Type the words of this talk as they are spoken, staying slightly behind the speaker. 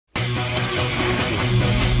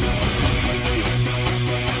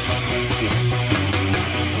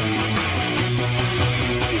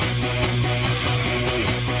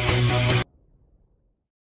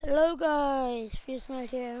guys, FNAF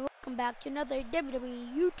here, and welcome back to another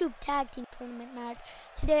WWE YouTube Tag Team Tournament match.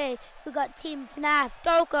 Today, we got Team FNAF,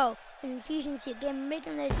 Doko, and Infusion Seat Game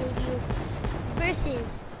making their debut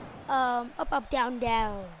versus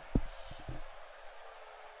UPUPDowndown.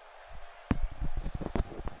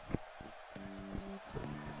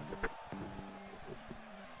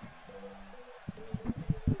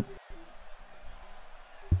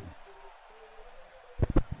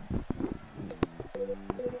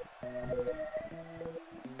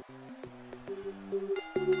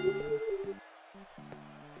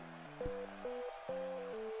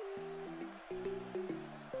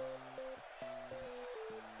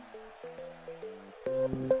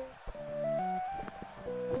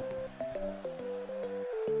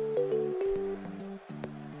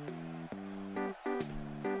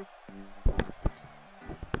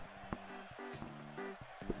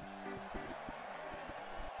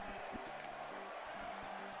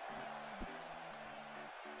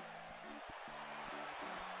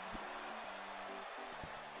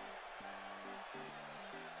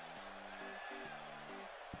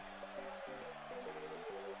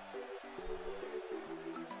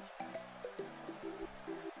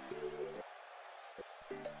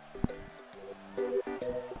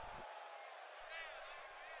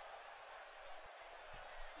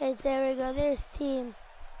 Yes, there we go. There's Team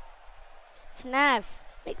FNAF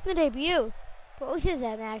making the debut. Both of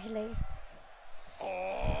them actually.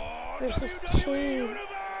 Versus Team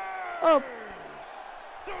Up.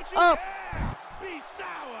 Be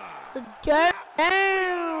sour. Down.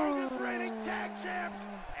 Reigning tag champs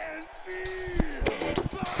and feel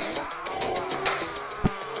the power.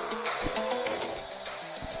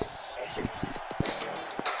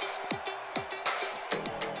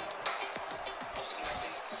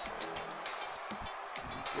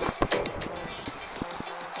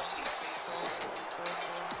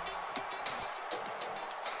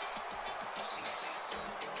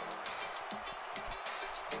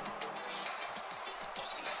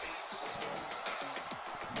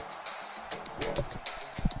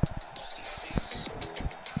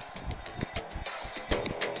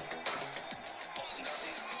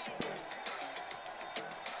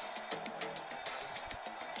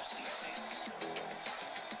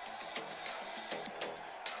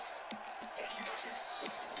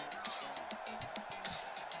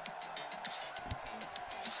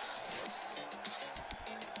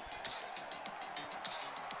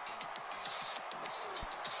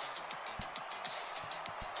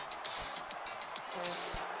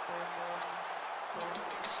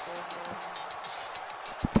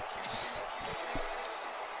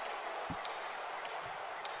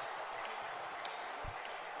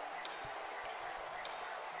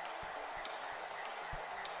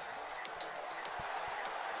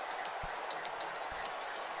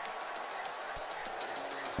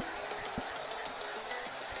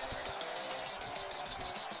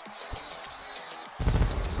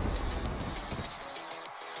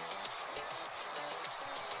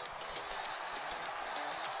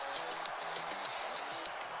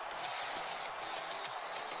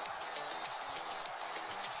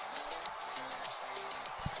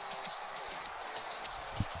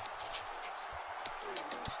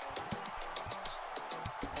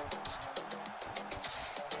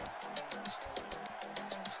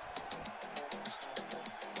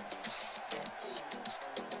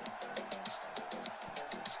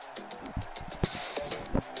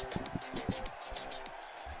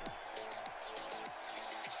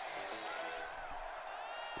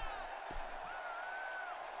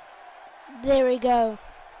 There we go.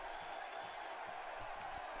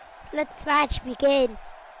 Let's match begin.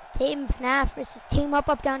 Team FNAF versus Team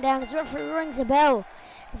UPUPDowndown. As referee rings a bell.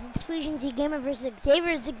 It's Fusion Z Gamer versus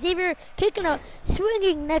Xavier. It's Xavier kicking a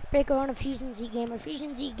swinging neckbreaker on a Fusion Z Gamer.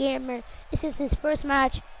 Fusion Z Gamer, this is his first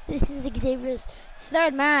match. This is Xavier's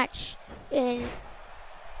third match in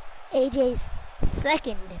AJ's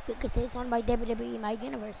second, because it's on my WWE My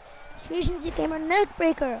Universe. Fusion Z Gamer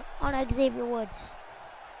neckbreaker on Xavier Woods.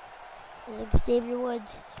 Xavier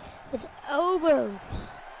Woods with elbows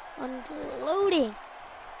unloading.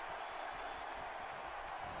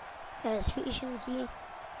 There's Fusion Z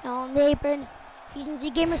now on the apron. Fusion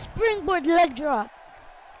Z Gamer springboard leg drop.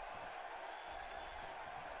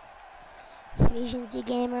 Fusion Z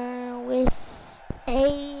Gamer with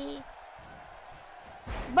a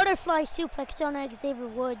butterfly suplex on Xavier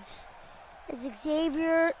Woods as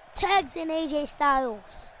Xavier tags in AJ Styles.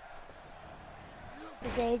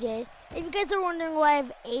 With AJ. If you guys are wondering why I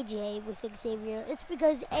have AJ with Xavier, it's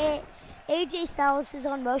because AJ Styles is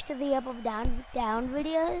on most of the UPUPDown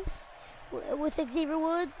videos with Xavier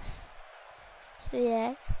Woods. So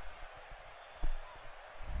yeah.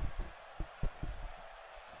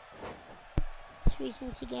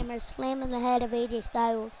 Efficiency Gamer slamming the head of AJ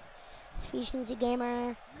Styles. Efficiency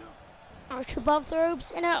Gamer arch above the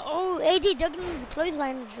ropes and AJ dug into the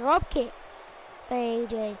clothesline, drop kick by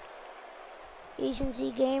AJ.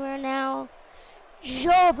 Efficiency Gamer now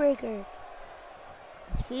jawbreaker.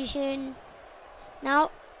 Fusion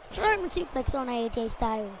now German suplex on AJ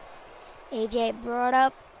Styles. AJ brought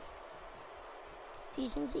up.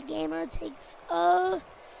 Efficiency Gamer takes a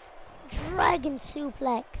dragon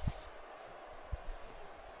suplex.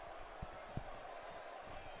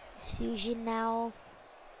 Fusion now.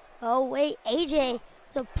 Oh wait, AJ,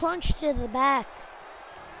 the punch to the back.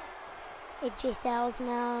 AJ Styles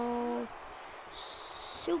now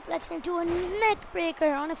suplex into a neck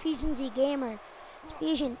breaker on Efficiency Gamer.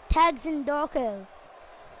 Fusion tags in Doko.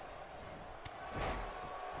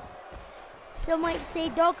 Some might say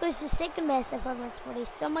Doko is the second best at 5 minutes 40.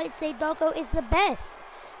 Some might say Doko is the best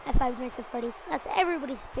at 5 minutes and 40. That's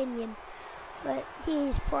everybody's opinion. But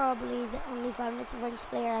he's probably the only 5 minutes and 40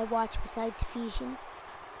 player I watch besides Fusion.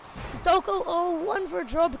 Doko, one for a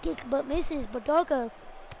drop kick but misses. But Doko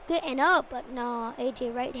getting up, but no.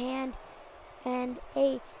 AJ right hand and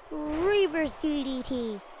a reverse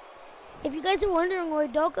DDT. If you guys are wondering why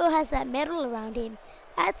Doko has that medal around him,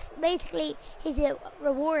 that's basically his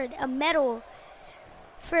reward, a medal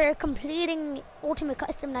for completing Ultimate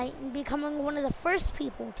Custom Night and becoming one of the first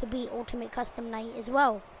people to beat Ultimate Custom Night as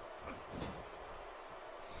well.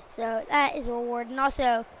 So that is a reward, and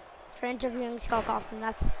also for interviewing Scott Kaufman,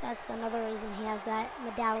 that's another reason he has that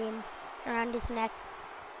medallion around his neck.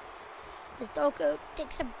 As Doko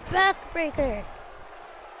takes a backbreaker.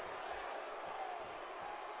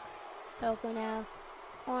 Doko now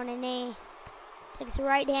on a knee, takes a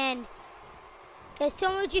right hand. Guys,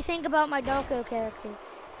 tell me what you think about my Doko character.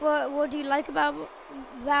 What do you like about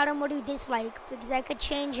him? What do you dislike? Because I could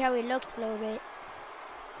change how he looks a little bit.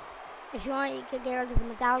 If you want, you could get rid of the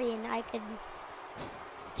medallion. I could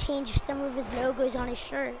change some of his logos on his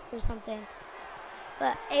shirt or something.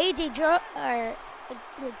 But Xavier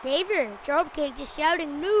dropkick just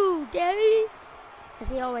shouting "New Day" as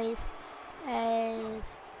he always as.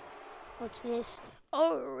 What's this?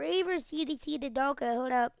 Oh, reverse DDT to Doko.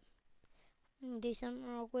 Hold up. Let me do something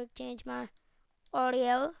real quick. Change my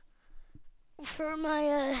audio for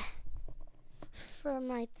my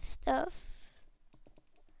stuff.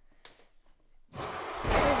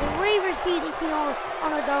 There's a reverse DDT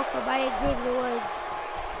on a Doko by Xavier Woods.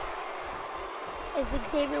 As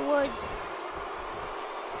Xavier Woods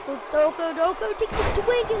with Doko takes a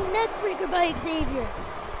swinging neck breaker by Xavier.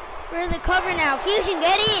 For the cover now. Fusion,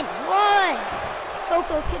 get in! One!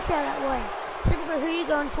 Doko kicks out at one. Super, who are you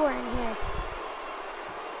going for in here?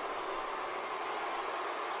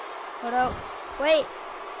 Hold up. Wait.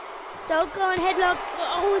 Doko and headlock.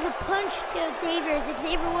 Oh, the punch to Xavier. Is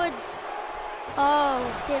Xavier Woods? Oh,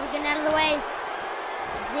 Xavier getting out of the way.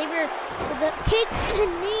 Xavier with the kick to the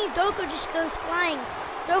knee. Doko just goes flying.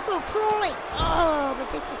 Doko crawling. Oh, but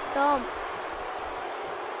takes a stomp.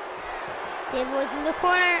 Xavier Woods in the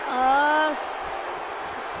corner. Oh,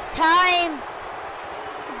 it's time.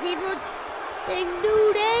 Xavier Woods saying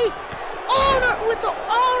New Day. Honor with the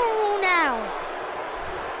honor roll now.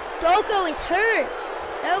 Doko is hurt.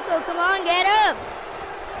 Doko, come on, get up.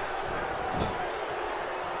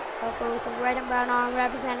 Doko with a red and brown arm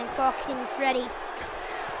representing Foxy and Freddy.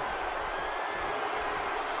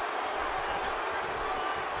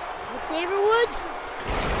 Xavier Woods,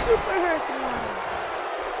 super hurt now.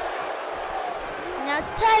 Now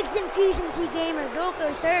tags in Fusion Gamer.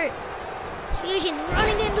 Doko's hurt. Fusion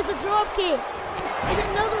running in with a drop kick. And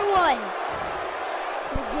another one.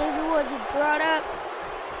 And Xavier Woods is brought up.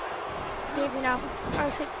 Xavier now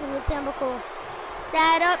perfect from the tentacle.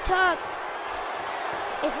 Sad up top.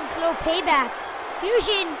 It's a slow payback.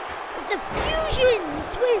 Fusion with the Fusion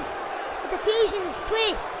twist. With the Fusion's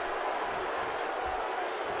twist.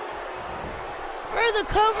 For the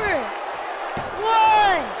cover.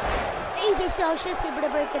 One. AJ Styles just able to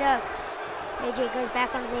break it up. AJ goes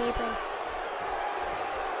back onto the apron.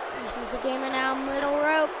 Fusion's a gamer now, middle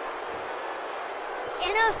rope.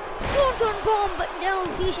 And a swanton bomb, but no,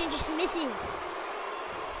 Fusion just misses.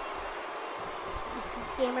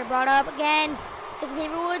 Gamer brought up again.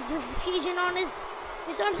 Xavier Woods with Fusion on his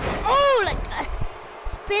arms. Oh, like a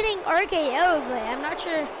spinning RKO, but I'm not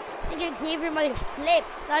sure. I think Xavier might have slipped.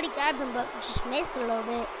 Thought he grabbed him, but just missed a little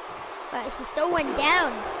bit. But he still went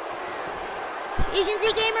down. Fusion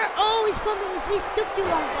Gamer, oh, he's pumping his fist, took too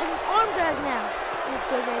long, arm grab now. And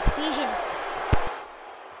Xavier's Fusion.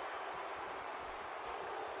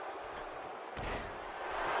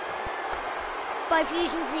 By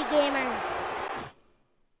Fusion Gamer.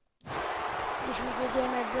 Fusion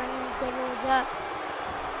Gamer bringing Xavier Woods up.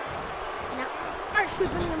 Irish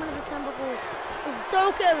whip in the middle of the turnbuckle. As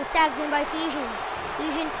Doko is tagged in by Fusion.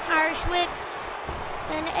 Fusion, Irish whip.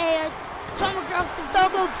 And a tongue drop is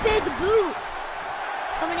Doko. Big boot.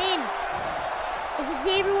 Coming in. As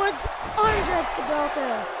Xavier Woods arm drag to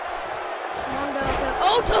Doko. Come on, Doko.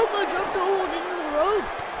 Oh, Doko dropped the hold into the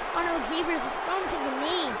ropes. Oh no, Xavier's a stomp to the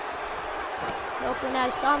knee. Doko now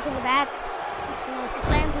stomp in the back.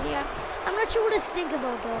 Slam to the arm. I'm not sure what to think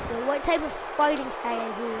about Doko. What type of fighting style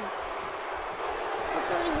is he?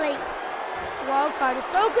 Doko is like wild card. It's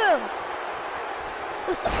Doko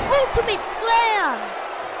with the ultimate slam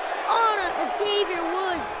on Xavier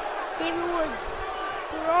Woods. Xavier Woods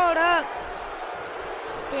brought up.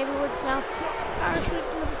 Xavier Woods now. Power shoot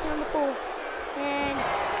from the turnbuckle. And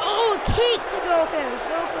oh, kick to Doko.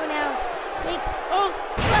 Doko now makes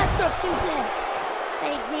flat up suplex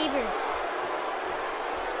by Xavier.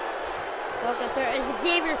 Doko, sir, is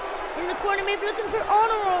Xavier in the corner, maybe looking for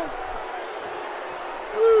honor roll.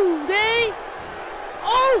 Ooh, they.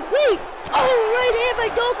 Oh, wait. Oh, right hand by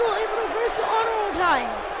Doko, able to reverse the honor roll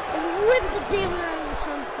time. And whips Xavier on the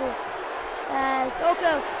turnbuckle. As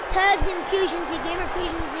Doko tags in Fusion Z Gamer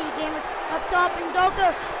up top, and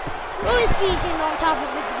Doko throws Fusion on top of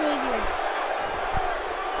Xavier.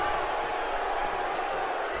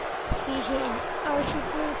 Fusion, she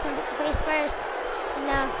moves on face first, and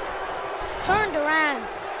now turned around.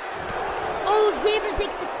 Oh, Xavier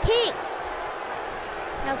takes the kick.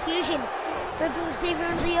 Now Fusion ripping Xavier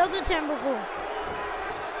into the other turnbuckle.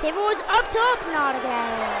 Xavier Woods up top, not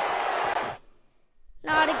again.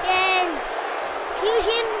 Not again.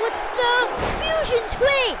 Fusion with the Fusion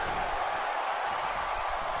twist.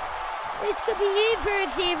 This could be it for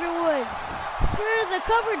Xavier Woods. For the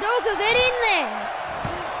cover, Doko, get in there.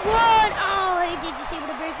 One. Oh, AJ just able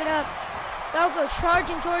to break it up. Doko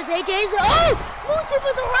charging towards AJ. Oh, moonsault,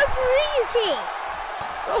 but the referee is hit.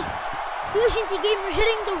 Oh, Fusion T Gamer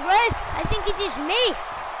hitting the ref. I think he just missed.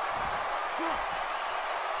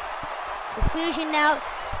 It's Fusion now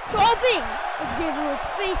dropping Xavier Woods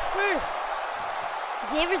face first.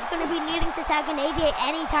 Xavier's going to be needing to tag an AJ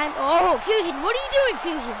anytime. Oh, Fusion, what are you doing,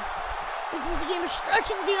 Fusion? Fusion T Gamer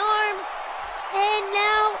stretching the arm. And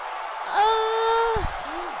now,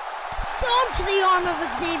 stomp to the arm of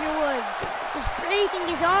Xavier Woods. Just breaking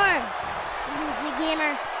his arm. Fusion T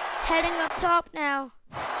Gamer heading up top now.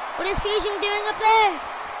 What is Fusion doing up there?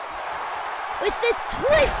 With the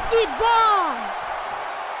twisted bomb.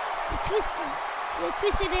 The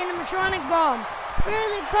twisted animatronic bomb. For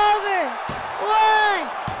the cover. 1,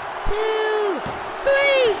 2,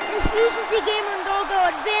 3. And Fusion T Gamer and Doko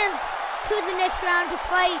advance to the next round to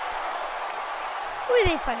fight. Who are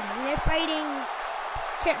they fighting? They're fighting,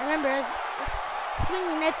 can't remember.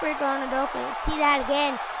 Swinging neckbreaker on Doko. Let's see that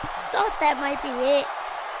again. Thought that might be it.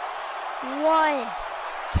 1.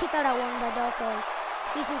 Kick out at 1 by Doko.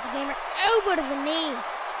 Fusion T Gamer elbow to the knee.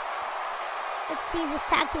 Let's see this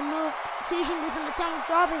tag team move. Fusion using the tongue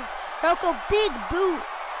drop is Doko big boot.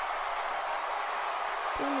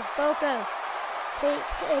 Then this Doko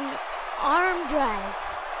takes an arm drag.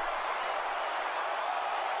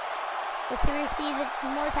 Let's see the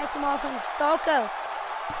more tag team offense. Doko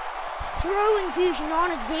throwing Fusion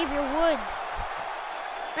on Xavier Woods.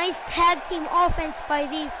 Nice tag team offense by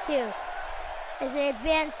these two as they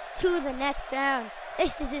advance to the next round.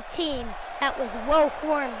 This is a team that was well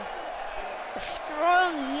formed. A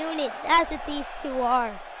strong unit, that's what these two are.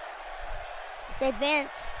 As they advance,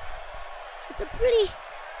 it's a pretty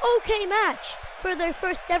okay match for their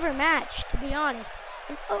first ever match, to be honest.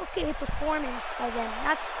 An okay performance by them.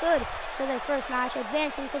 That's good for their first match,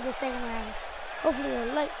 advancing to the second round. Hopefully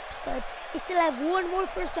you're like, subscribe. We still have one more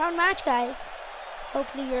first round match, guys.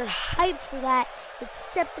 Hopefully you're hyped for that. It's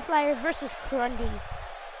Septifier versus Grundy.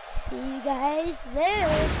 See you guys there.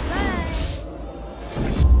 Bye.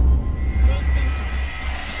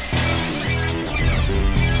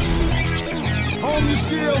 Home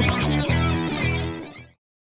skills.